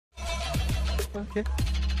Okay. I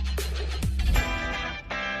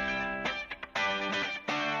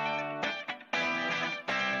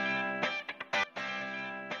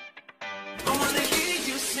wanna hear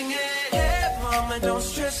you sing it. Yeah, mama, don't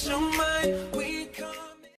stress your mind. We come.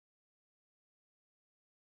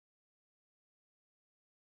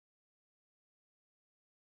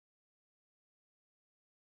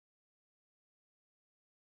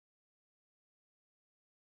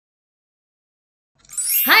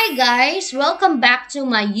 Hi guys! Welcome back to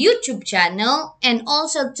my YouTube channel and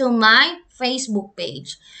also to my Facebook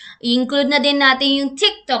page. I-include na din natin yung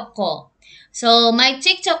TikTok ko. So, my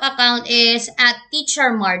TikTok account is at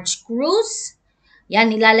Teacher Marge Cruz.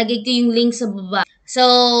 Yan, nilalagay ko yung link sa baba. So,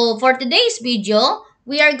 for today's video,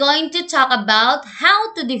 we are going to talk about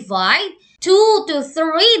how to divide 2 to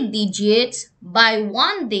 3 digits by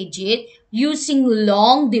 1 digit using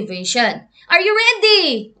long division. Are you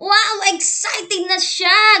ready? Wow, exciting na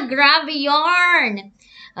siya! Grabe yarn!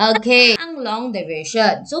 Okay, ang long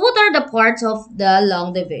division. So, what are the parts of the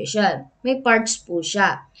long division? May parts po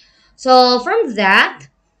siya. So, from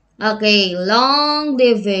that, okay, long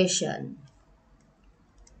division.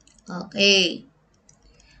 Okay.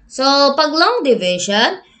 So, pag long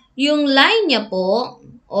division, yung line niya po,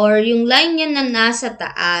 or yung line niya na nasa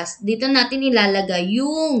taas, dito natin ilalagay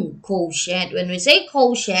yung quotient. When we say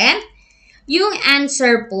quotient, yung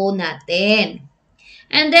answer po natin.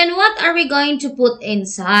 And then, what are we going to put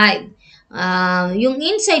inside? Yung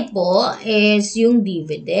inside po is yung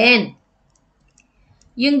dividend.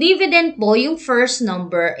 Yung dividend po, yung first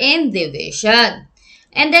number in division.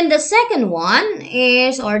 And then the second one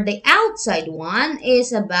is, or the outside one,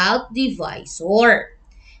 is about divisor.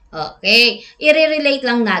 Okay, i-relate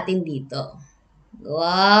lang natin dito.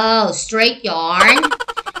 Wow, straight yarn.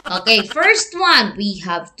 Okay, first one, we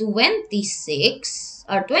have 26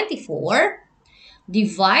 or 24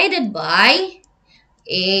 divided by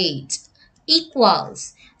 8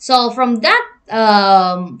 equals. So, from that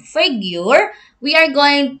figure, we are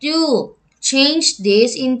going to change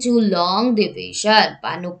this into long division.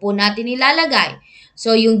 Paano po natin ilalagay?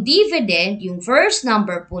 So, yung dividend, yung first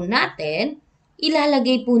number po natin,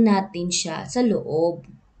 ilalagay po natin siya sa loob.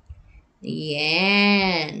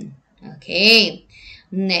 Yan. Okay.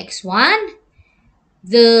 Next one.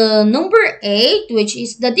 The number 8, which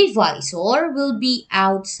is the divisor, will be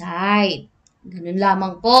outside. Ganun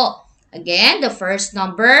lamang po. Again, the first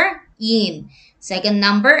number, in. Second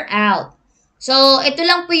number, out. So, ito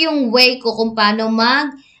lang po yung way ko kung paano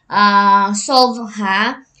mag-solve,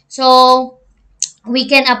 ha? So,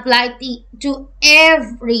 we can apply to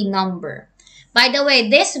every number. By the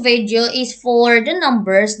way, this video is for the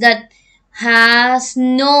numbers that has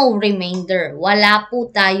no remainder. Wala po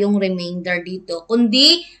tayong remainder dito,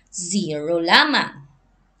 kundi 0 lamang.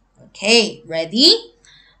 Okay, ready?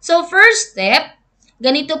 So, first step,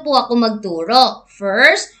 ganito po ako magturo.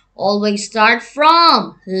 First, always start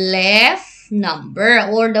from left number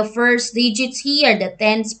or the first digits here, the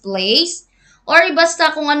tens place, or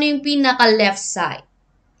basta kung ano yung pinaka-left side.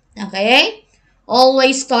 Okay?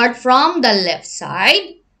 Always start from the left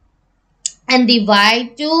side and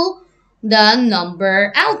divide to the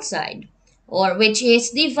number outside, or which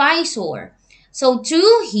is divisor. So,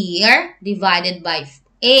 2 here divided by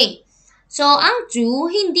 8. So, ang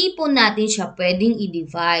 2, hindi po natin siya pwedeng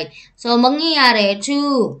i-divide. So, mangyayari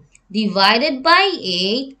 2 divided by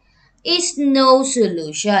 8 is no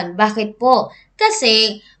solution. Bakit po?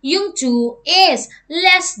 Kasi yung 2 is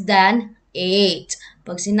less than 8.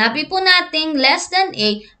 Pag sinabi po natin less than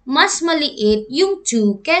 8, mas maliit yung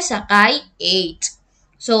 2 kesa kay 8.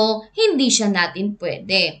 So, hindi siya natin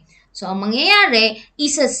pwede. So, ang mangyayari,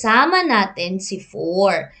 isasama natin si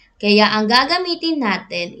 4. Kaya, ang gagamitin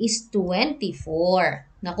natin is 24.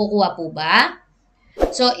 Nakukuha po ba?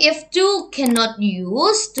 So, if 2 cannot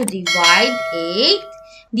use to divide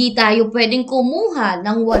 8, di tayo pwedeng kumuha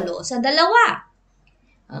ng 8 sa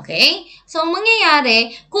 2. Okay? So, ang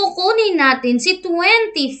mangyayari, kukunin natin si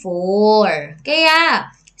 24.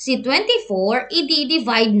 Kaya, si 24,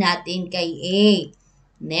 i-divide natin kay 8.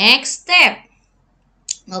 Next step.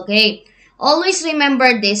 Okay. Always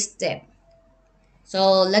remember this step.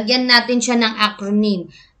 So, lagyan natin siya ng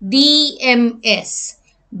acronym. DMS.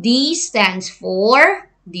 D stands for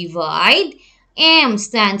divide. M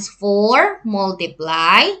stands for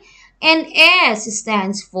multiply. And S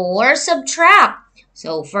stands for subtract.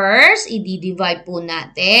 So, first, i-divide po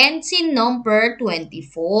natin si number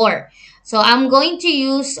 24. So, I'm going to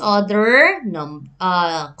use other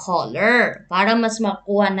color para mas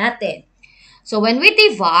makuha natin. So, when we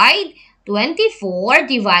divide, 24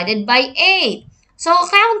 divided by 8. So,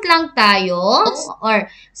 count lang tayo or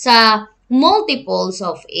sa multiples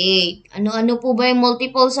of 8. Ano-ano po ba yung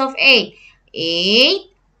multiples of 8? 8,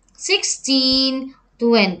 16,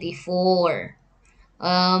 24,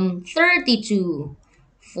 32,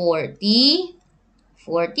 40,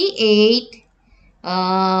 48,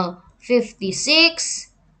 56,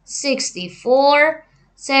 64,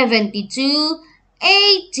 72,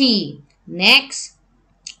 80. Next,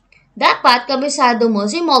 dapat kabisado mo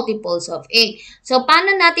si multiples of 8. So,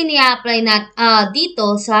 paano natin i-apply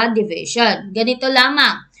dito sa division? Ganito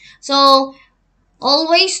lamang. So,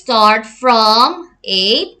 always start from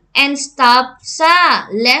 8 and stop sa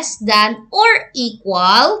less than or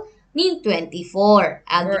equal ni 24.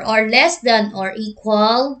 Or less than or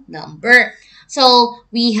equal number. So,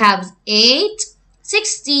 we have 8,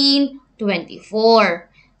 16, 24.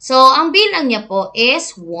 So, ang bilang niya po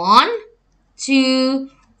is 1, 2,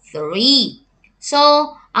 3.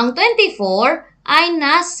 So, ang 24 ay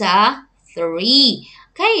nasa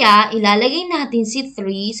 3. Kaya, ilalagay natin si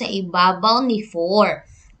 3 sa ibabaw ni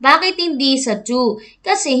 4. Bakit hindi sa 2?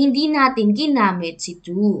 Kasi hindi natin ginamit si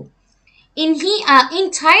 2. In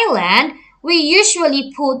Thailand, we usually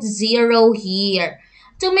put 0 here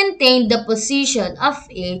to maintain the position of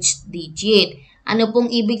each digit. Ano pong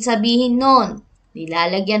ibig sabihin nun?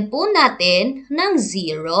 Nilalagyan po natin ng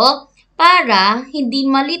 0 para hindi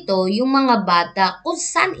malito yung mga bata kung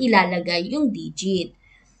saan ilalagay yung digit.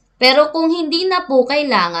 Pero kung hindi na po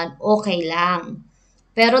kailangan, okay lang.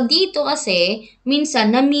 Pero dito kasi,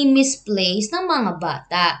 minsan nami-misplace ng mga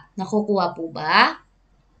bata. Nakukuha po ba?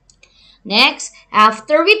 Next,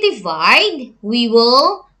 after we divide, we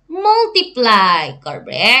will multiply.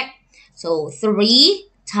 Correct? So,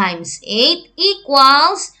 3 times 8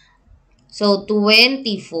 equals, so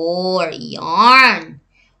 24. Yarn.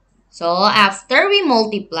 So, after we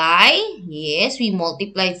multiply, yes, we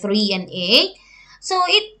multiply 3 and 8. So,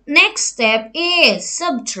 next step is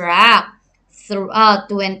subtract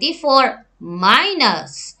 24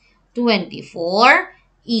 minus 24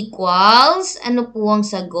 equals, ano po ang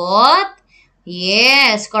sagot?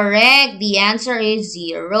 Yes, correct. The answer is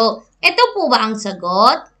 0. Ito po ba ang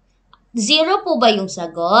sagot? 0 po ba yung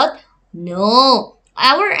sagot? No.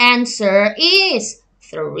 Our answer is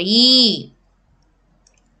 3.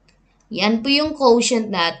 Yan po yung quotient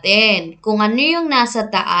natin. Kung ano yung nasa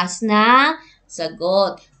taas na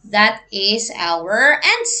sagot. That is our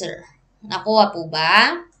answer. Nakuha po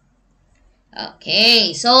ba?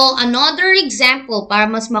 Okay. So, another example para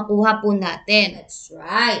mas makuha po natin. Let's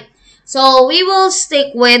try. So, we will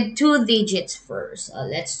stick with 2 digits first.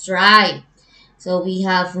 Let's try. So, we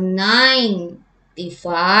have 95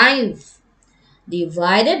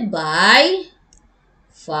 divided by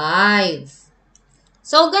 5.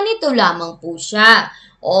 So, ganito lamang po siya.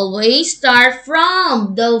 Always start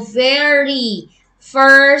from the very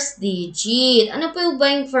first digit. Ano po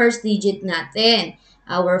ba yung first digit natin?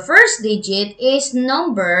 Our first digit is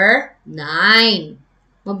number 9.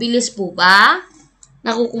 Mabilis po ba?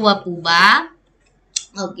 Nakukuha po ba?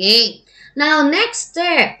 Okay. Now, next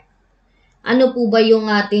step. Ano po ba yung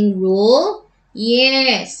ating rule?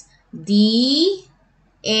 Yes. D,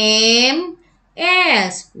 M,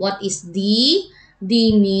 S. What is D?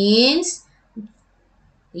 D means,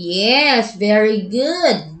 yes, very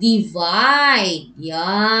good. Divide.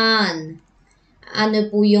 Yan. Ano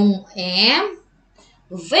po yung M?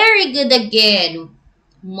 Very good again.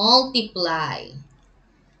 Multiply.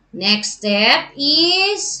 Next step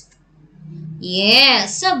is,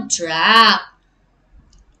 yes, subtract.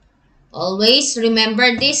 Always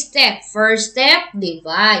remember this step. First step,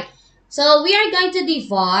 divide. So, we are going to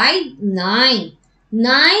divide 9.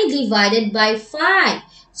 9 divided by 5.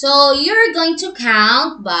 So, you're going to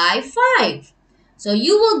count by 5. So,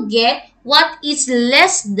 you will get what is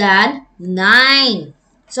less than 9.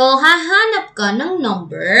 So, hahanap ka ng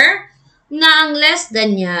number na ang less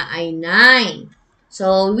than niya ay 9.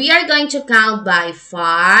 So, we are going to count by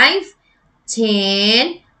 5,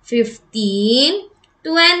 10, 15,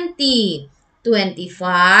 20,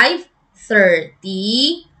 25,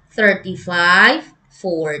 30, 35,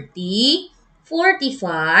 40,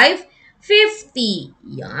 45, 50.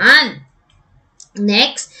 Yan.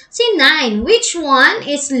 Next, si 9. Which one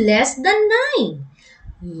is less than 9?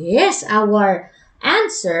 Yes, our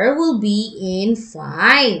answer will be in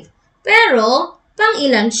 5. Pero, pang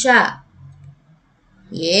ilan siya?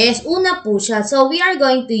 Yes, una po siya. So, we are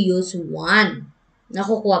going to use 1.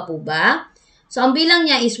 Nakukuha po ba? So, ang bilang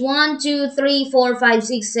niya is 1, 2, 3, 4, 5,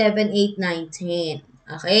 6, 7, 8, 9, 10.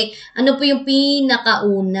 Okay? Ano po yung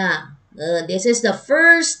pinakauna? This is the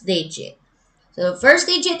first digit. So, the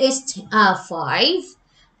first digit is 5.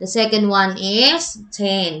 The second one is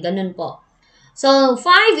 10. Ganun po. So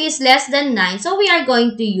 5 is less than 9. So we are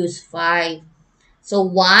going to use 5. So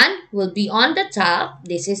 1 will be on the top.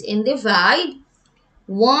 This is in divide.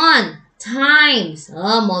 1 times.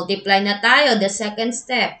 Multiply na tayo. The second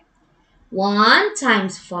step. 1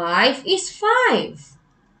 times 5 is 5.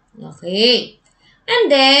 Okay.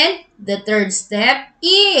 And then, the third step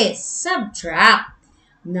is subtract.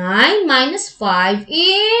 9 minus 5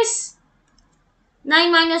 is...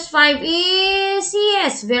 9 minus 5 is...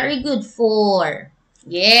 Yes, very good. 4.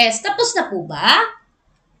 Yes. Tapos na po ba?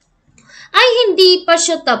 Ay, hindi pa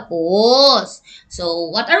siya tapos.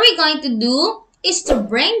 So, what are we going to do? Is to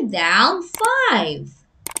bring down 5.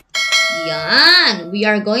 Yan. We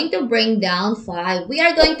are going to bring down 5. We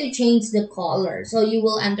are going to change the color so you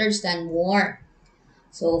will understand more.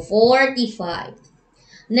 So, 45.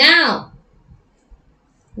 Now,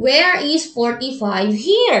 where is 45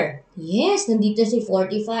 here? Yes, nandito si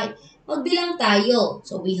 45. Magbilang tayo.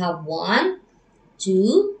 So, we have 1,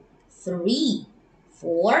 2, 3,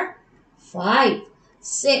 4, 5,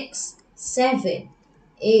 6, 7,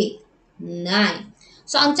 8, 9.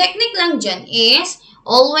 So, ang technique lang dyan is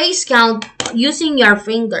always count using your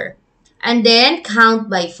finger and then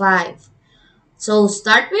count by 5. So,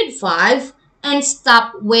 start with 5 and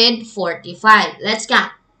stop with 45. Let's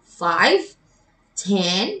count. 5,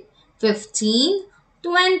 10, 15,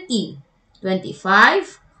 20,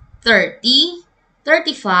 25, 30,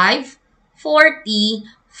 35, 40,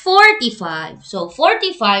 45. So,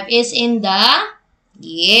 45 is in the,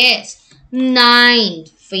 yes,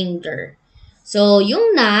 9th finger. So,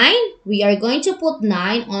 yung 9, we are going to put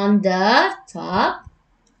 9 on the top.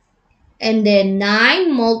 And then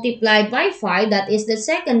 9 multiplied by 5, that is the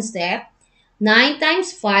second step. 9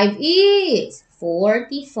 times 5 is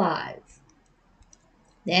 45.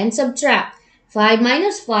 Then subtract. 5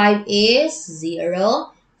 minus 5 is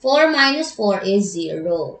 0. 4 minus 4 is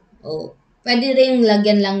 0. Oh, pwede rin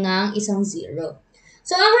lagyan lang ng isang 0.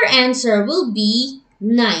 So, our answer will be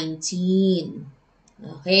 19.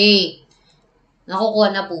 Okay.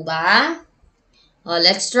 Nakukuha na po ba?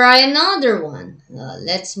 Let's try another one.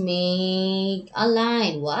 Let's make a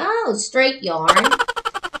line. Wow, straight yarn.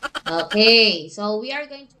 Okay, so we are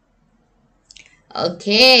going to...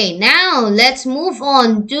 Okay, now let's move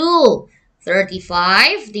on to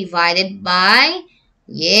 35 divided by,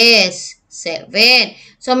 yes, 7.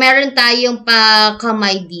 So, meron tayong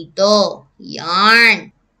kamay dito.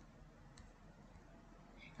 Yarn.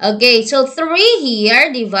 Okay, so 3 here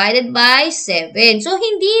divided by 7. So,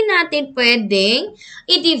 hindi natin pwedeng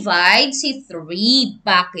i-divide si 3.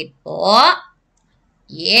 Bakit po?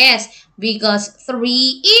 Yes, because 3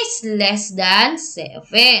 is less than 7.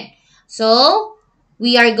 So,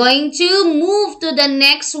 we are going to move to the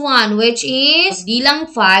next one, which is di lang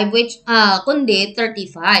 5, which, kundi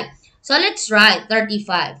 35. So, let's write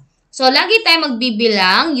 35. So, lagi tayo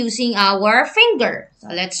magbibilang using our finger. So,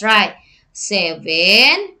 let's write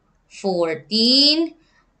 7, 14,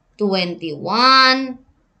 21,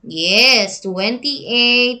 yes,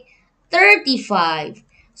 28, 35.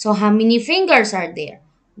 So, how many fingers are there?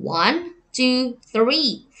 1, 2,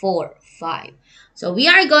 3, 4, 5. So, we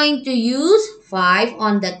are going to use 5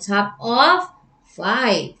 on the top of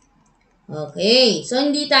 5. Okay. So,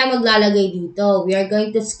 hindi tayo maglalagay dito. We are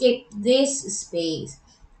going to skip this space.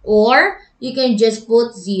 Or, you can just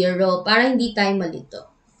put 0 para hindi tayo malito.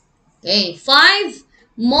 Okay.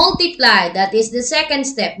 5 multiply. That is the second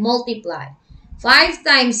step. Multiply. 5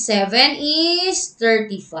 times 7 is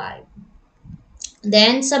 35.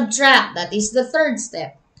 Then, subtract. That is the third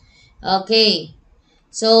step. Okay.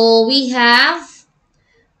 So, we have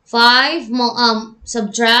 5,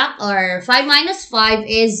 subtract, or 5 minus 5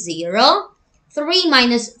 is 0. 3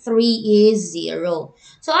 minus 3 is 0.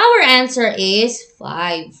 So, our answer is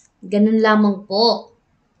 5. Ganun lamang po.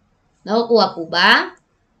 Nakukuha po ba?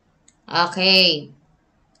 Okay.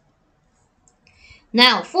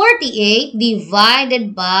 Now, 48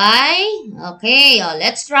 divided by, okay,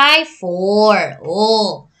 let's try 4.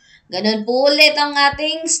 Ganun po ulit ang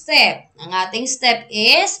ating step. Ang ating step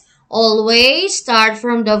is, always start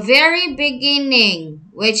from the very beginning,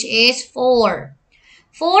 which is 4.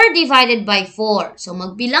 4 divided by 4. So,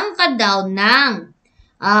 magbilang ka daw ng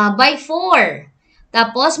by 4.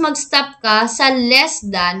 Tapos, mag-stop ka sa less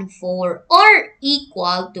than 4 or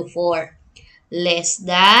equal to 4. Less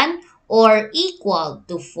than or equal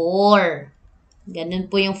to 4. Ganun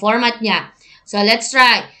po yung format niya. So, let's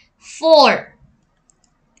try. 4.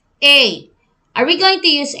 8. Are we going to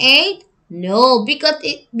use 8? No, because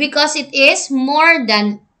it is more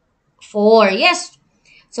than 4. Yes.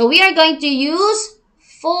 So, we are going to use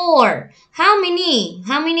 4. How many?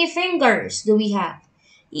 How many fingers do we have?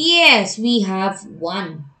 Yes, we have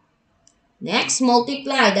 1. Next,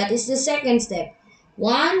 multiply. That is the second step.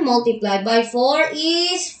 1 multiplied by 4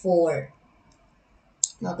 is 4.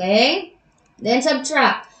 Okay? Then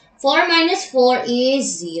subtract. 4 minus 4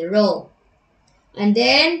 is 0. And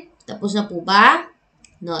then, tapos na po ba?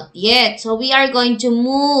 Not yet. So, we are going to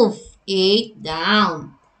move 8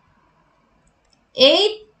 down.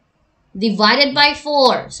 8 divided by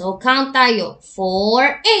 4. So, count tayo.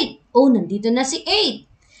 4, 8. Oh, nandito na si 8.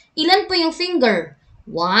 Ilan po yung finger?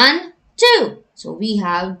 1, 2. So, we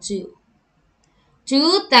have 2.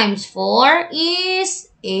 2 times 4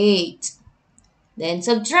 is 8. Then,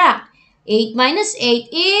 subtract. 8 minus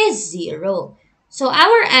 8 is 0. So,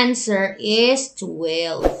 our answer is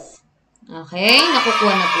 12. Okay?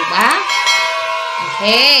 Nakukuha na po ba?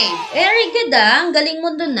 Okay. Very good Ang galing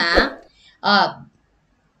mo dun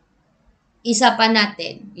isa pa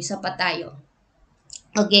natin. Isa pa tayo.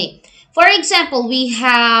 Okay. For example, we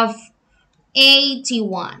have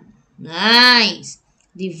 81. Nice.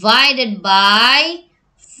 Divided by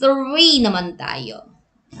 3 naman tayo.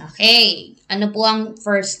 Okay. Ano po ang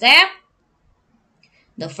first step?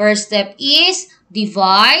 The first step is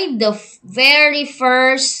divide the very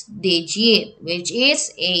first digit, which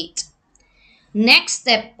is 8. Next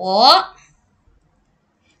step po.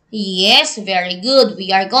 Yes, very good.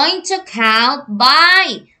 We are going to count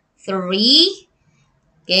by 3.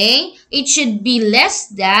 Okay, it should be less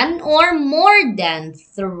than or more than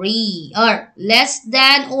 3 or less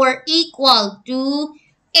than or equal to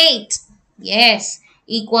 8. Yes,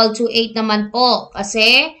 equal to 8 naman po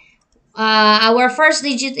kasi our first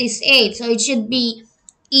digit is 8. So it should be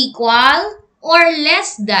equal or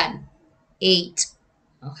less than 8.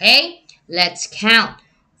 Okay, let's count.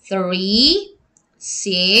 3,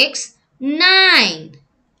 6, 9.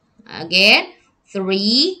 Again,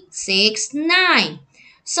 3, 6, 9.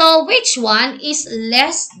 So, which one is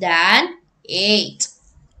less than 8?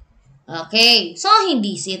 Okay. So,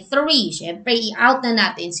 hindi si 3. Siyempre, i-out na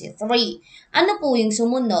natin si 3. Ano po yung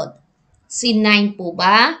sumunod? Si 9 po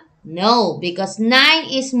ba? No, because 9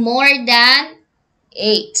 is more than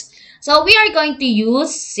 8. So, we are going to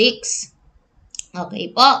use 6.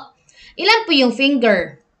 Okay po. Ilan po yung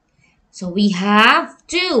finger? So, we have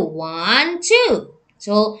 2. 1, 2.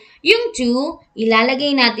 So, yung 2,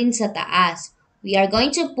 ilalagay natin sa taas. We are going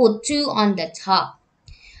to put 2 on the top.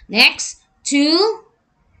 Next, 2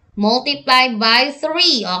 multiplied by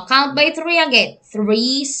 3. Or count by 3 again.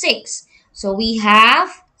 3, 6. So, we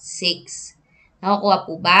have 6. Nakukuha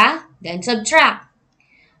po ba? Then, subtract.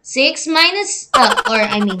 8 minus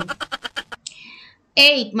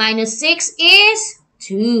 6 is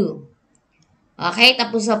 2. Okay,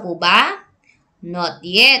 tapos na po ba? Not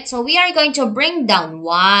yet. So, we are going to bring down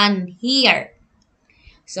 1 here.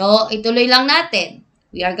 So, ituloy lang natin.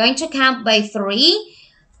 We are going to count by 3.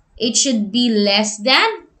 It should be less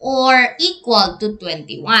than or equal to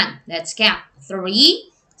 21. Let's count. 3,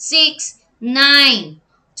 6, 9,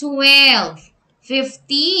 12,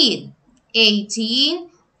 15, 18,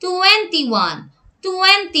 21,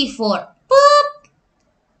 24. Boop!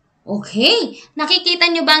 Okay. Nakikita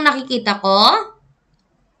nyo ba ang nakikita ko?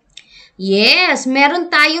 Yes, meron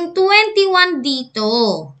tayong 21 dito.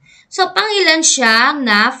 So, pangilan siya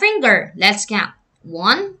na finger? Let's count.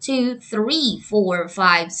 1, 2, 3, 4,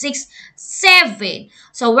 5, 6, 7.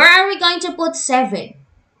 So, where are we going to put 7?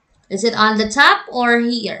 Is it on the top or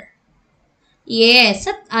here? Yes,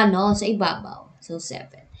 sa ibabaw. So, 7.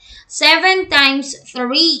 7 times 3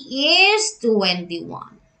 is 21.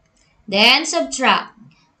 Then, subtract.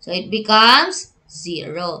 So, it becomes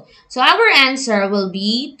 0. So, our answer will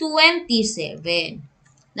be 27.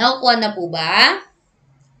 Nakukuha na po ba?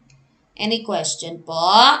 Any question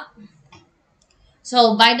po?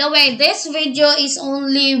 So, by the way, this video is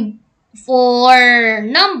only for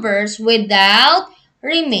numbers without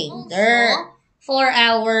remainder. For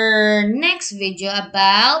our next video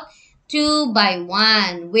about 2 by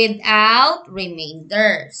 1 without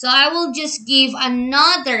remainder. So, I will just give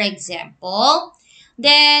another example.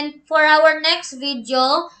 Then, for our next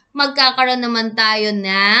video, magkakaroon naman tayo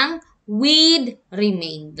ng with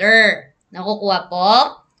remainder. Nakukuha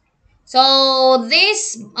po? So,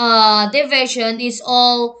 this division is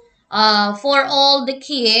all for all the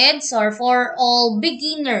kids or for all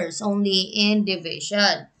beginners only in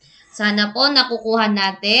division. Sana po nakukuha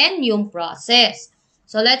natin yung process.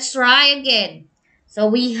 So, let's try again.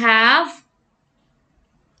 So, we have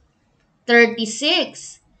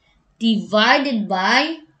 36 divided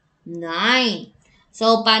by 9.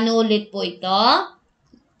 So, paano ulit po ito?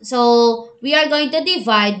 So, we are going to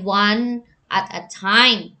divide 1 at a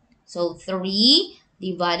time. So, 3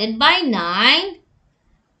 divided by 9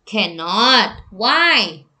 cannot.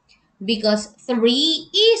 Why? because 3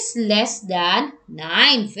 is less than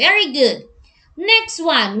 9. Very good. Next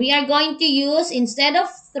one, we are going to use, instead of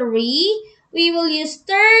 3, we will use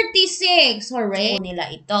 36. Hooray! Nila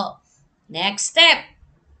ito. Next step.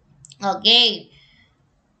 Okay.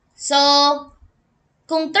 So,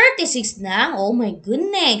 kung 36 na, oh my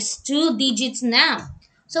goodness, 2 digits na.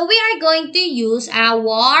 So, we are going to use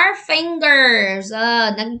our fingers.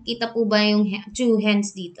 Nakikita po ba yung 2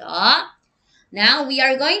 hands dito? Now, we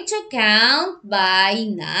are going to count by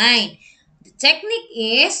 9. The technique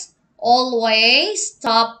is always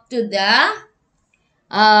stop to the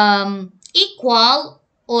equal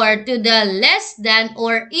or to the less than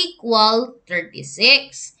or equal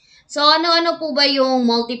 36. So, ano-ano po ba yung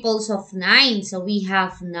multiples of 9? So, we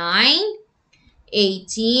have 9,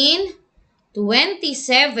 18,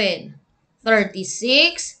 27,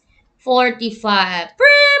 36, 45.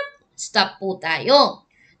 Prep! Stop po tayo.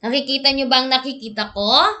 Nakikita nyo bang nakikita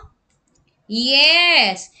ko?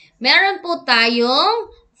 Yes! Meron po tayong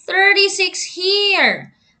 36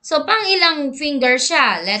 here. So, pang ilang finger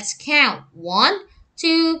siya? Let's count. 1,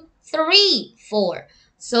 2, 3, 4.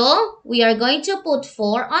 So, we are going to put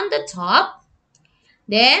 4 on the top.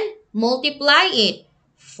 Then, multiply it.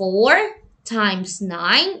 4 times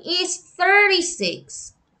 9 is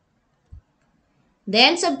 36.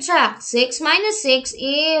 Then, subtract. 6 minus 6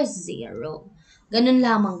 is 0. Ganun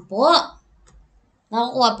lamang po.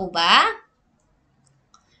 Nakukuha po ba?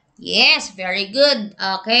 Yes, very good.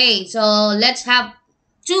 Okay, so let's have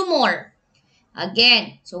 2 more.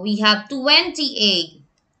 Again, so we have 28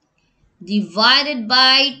 divided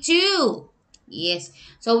by 2. Yes,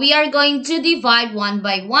 so we are going to divide 1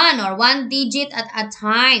 by 1 or 1 digit at a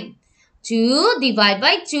time. 2 divided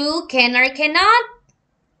by 2, can or cannot?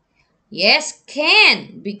 Yes,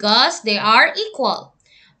 can, because they are equal.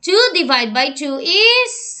 2 divided by 2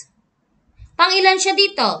 is, pangilan siya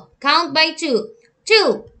dito? Count by 2.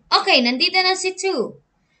 2. Okay, nandito na si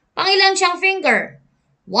 2. Pangilan siyang finger?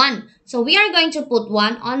 1. So, we are going to put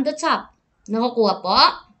 1 on the top. Nakukuha po?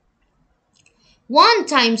 1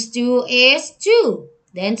 times 2 is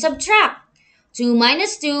 2. Then, subtract. 2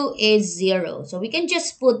 minus 2 is 0. So, we can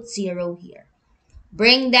just put 0 here.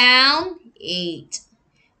 Bring down 8.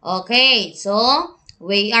 Okay, so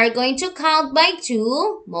we are going to count by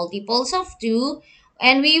 2, multiples of 2,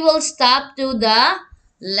 and we will stop to the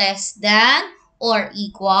less than or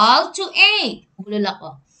equal to 8.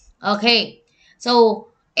 Okay, so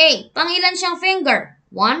 8, pangilan siyang finger?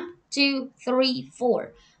 1, 2, 3,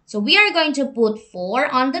 4. So we are going to put 4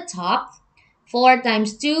 on the top. 4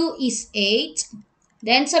 times 2 is 8.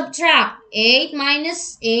 Then subtract. 8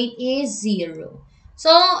 minus 8 is 0. So,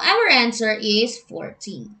 our answer is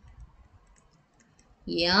 14.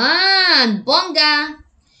 Yan! Bongga!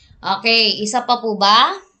 Okay, isa pa po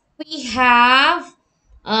ba? We have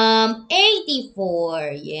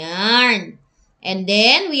 84. Yan. And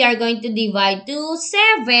then, we are going to divide to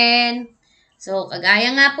 7. So, kagaya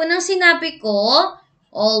nga po ng sinabi ko,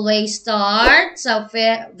 always start sa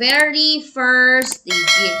very first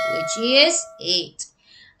digit, which is 8.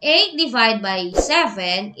 8 divided by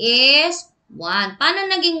 7 is 1.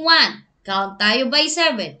 Paano naging 1? Count tayo by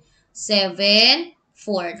 7. 7,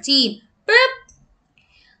 14. Prep!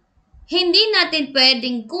 Hindi natin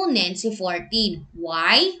pwedeng kunin si 14.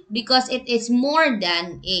 Why? Because it is more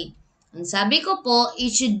than 8. Ang sabi ko po,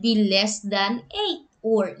 it should be less than 8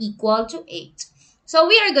 or equal to 8.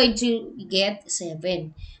 So, we are going to get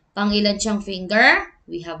 7. Pangilan siyang finger?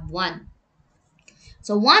 We have 1.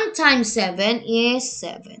 So, 1 times 7 is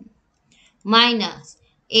 7. Minus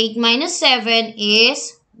 8 minus 7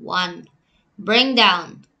 is 1. Bring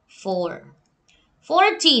down 4.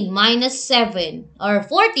 14 minus 7 or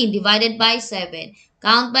 14 divided by 7.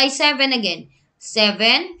 Count by 7 again.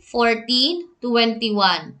 7, 14,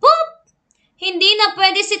 21. Poop! Hindi na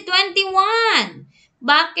pwede si 21.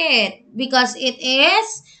 Bakit? Because it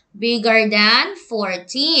is bigger than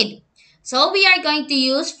 14. So, we are going to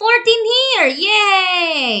use 14 here.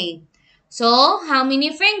 Yay! So, how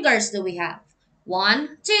many fingers do we have?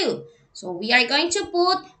 1, 2. So, we are going to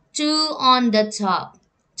put 2 on the top.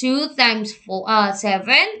 2 times 7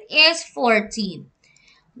 is 14.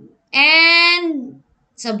 And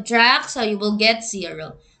subtract, so you will get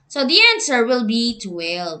 0. So, the answer will be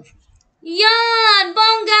 12. Yan!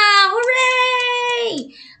 Bongga!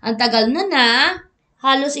 Hooray! Ang tagal na.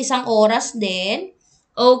 Halos isang oras din.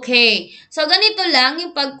 Okay. So, ganito lang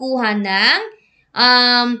yung pagkuha ng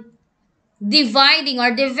dividing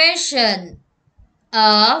or division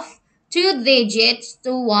of 2 digits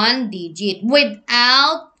to 1 digit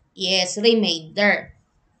without, remainder.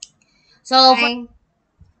 So,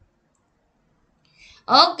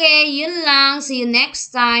 Okay, yun lang. See you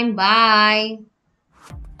next time. Bye!